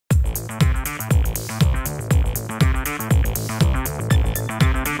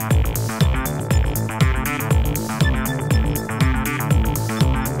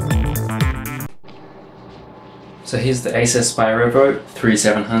So here's the Acer Revo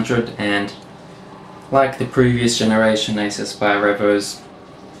AR3700, and like the previous generation Acer Revos,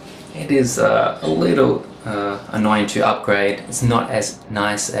 it is a little annoying to upgrade. It's not as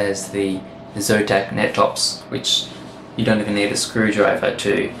nice as the Zotac net tops, which you don't even need a screwdriver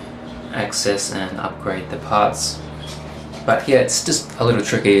to access and upgrade the parts. But yeah, it's just a little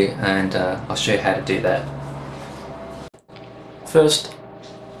tricky, and I'll show you how to do that. First,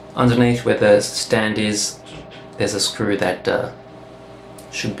 underneath where the stand is, there's a screw that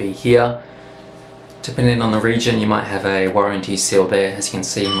should be here. Depending on the region, you might have a warranty seal there. As you can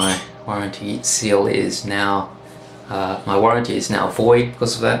see, my warranty seal is now my warranty is now void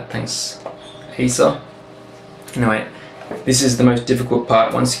because of that. Thanks, Acer. Anyway, this is the most difficult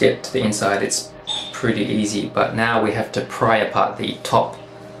part. Once you get to the inside, it's pretty easy, but now we have to pry apart the top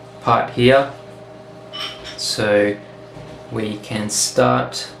part here. So we can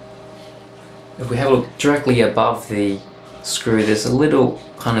start, if we have a look directly above the screw, there's a little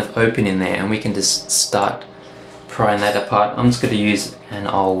kind of open in there, and we can just start prying that apart. I'm just going to use an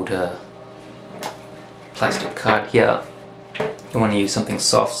old plastic card here. You want to use something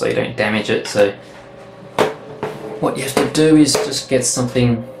soft so you don't damage it. So what you have to do is just get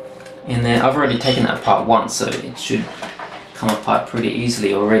something in there. I've already taken that apart once, so it should come apart pretty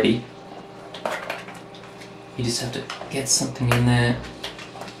easily already. You just have to get something in there.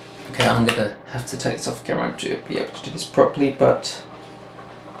 Okay, I'm gonna have to take this off camera to be able to do this properly, but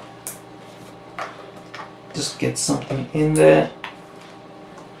just get something in there,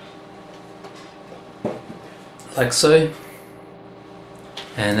 like so,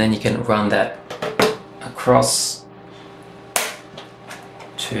 and then you can run that across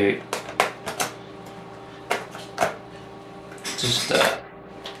to just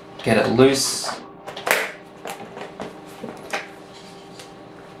get it loose.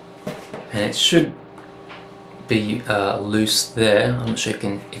 And it should be loose there. I'm not sure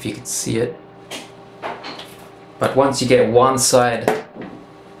if you can see it. But once you get one side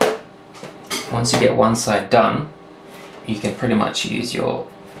done, you can pretty much use your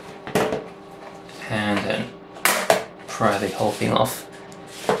hand and pry the whole thing off.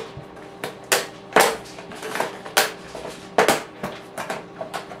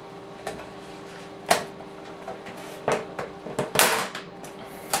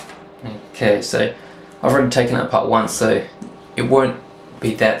 Okay, so I've already taken it apart once, so it won't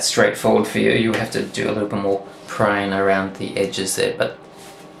be that straightforward for you. You'll have to do a little bit more prying around the edges there, but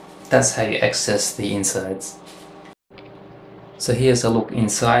that's how you access the insides. So here's a look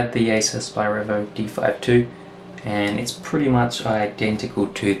inside the Acer Revo D52, and it's pretty much identical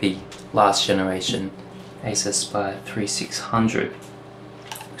to the last generation Acer 3600.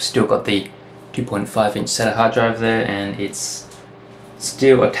 Still got the 2.5-inch SATA hard drive there, and it's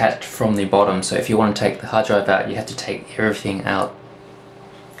still attached from the bottom, so if you want to take the hard drive out, you have to take everything out.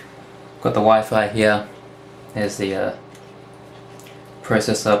 Got the Wi-Fi here. There's the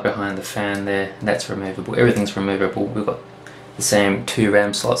processor behind the fan there. That's removable. Everything's removable. We've got the same 2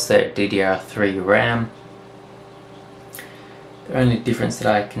 RAM slots there, DDR3 RAM. The only difference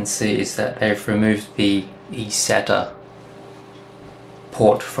that I can see is that they've removed the eSATA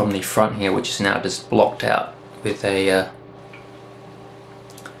port from the front here, which is now just blocked out with a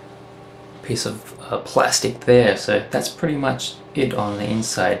piece of plastic there. So that's pretty much it on the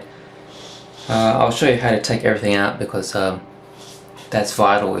inside. I'll show you how to take everything out, because that's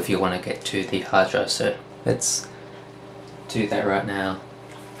vital if you want to get to the hard drive. So let's do that right now.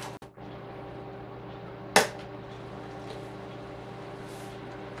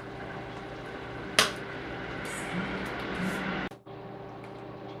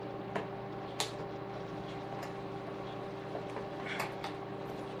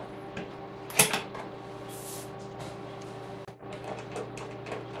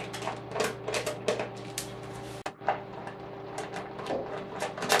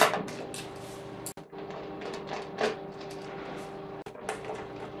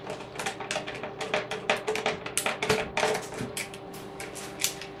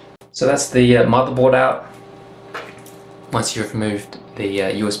 So that's the motherboard out. Once you've removed the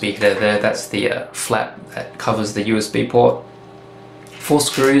USB header there, that's the flap that covers the USB port. 4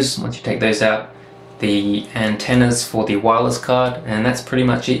 screws, once you take those out, the antennas for the wireless card, and that's pretty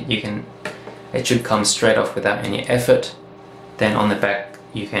much it. It should come straight off without any effort. Then on the back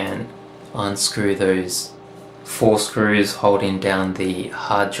you can unscrew those 4 screws holding down the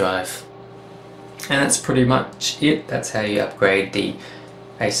hard drive. And that's pretty much it. That's how you upgrade the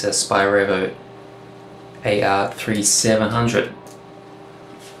Acer Revo AR3700.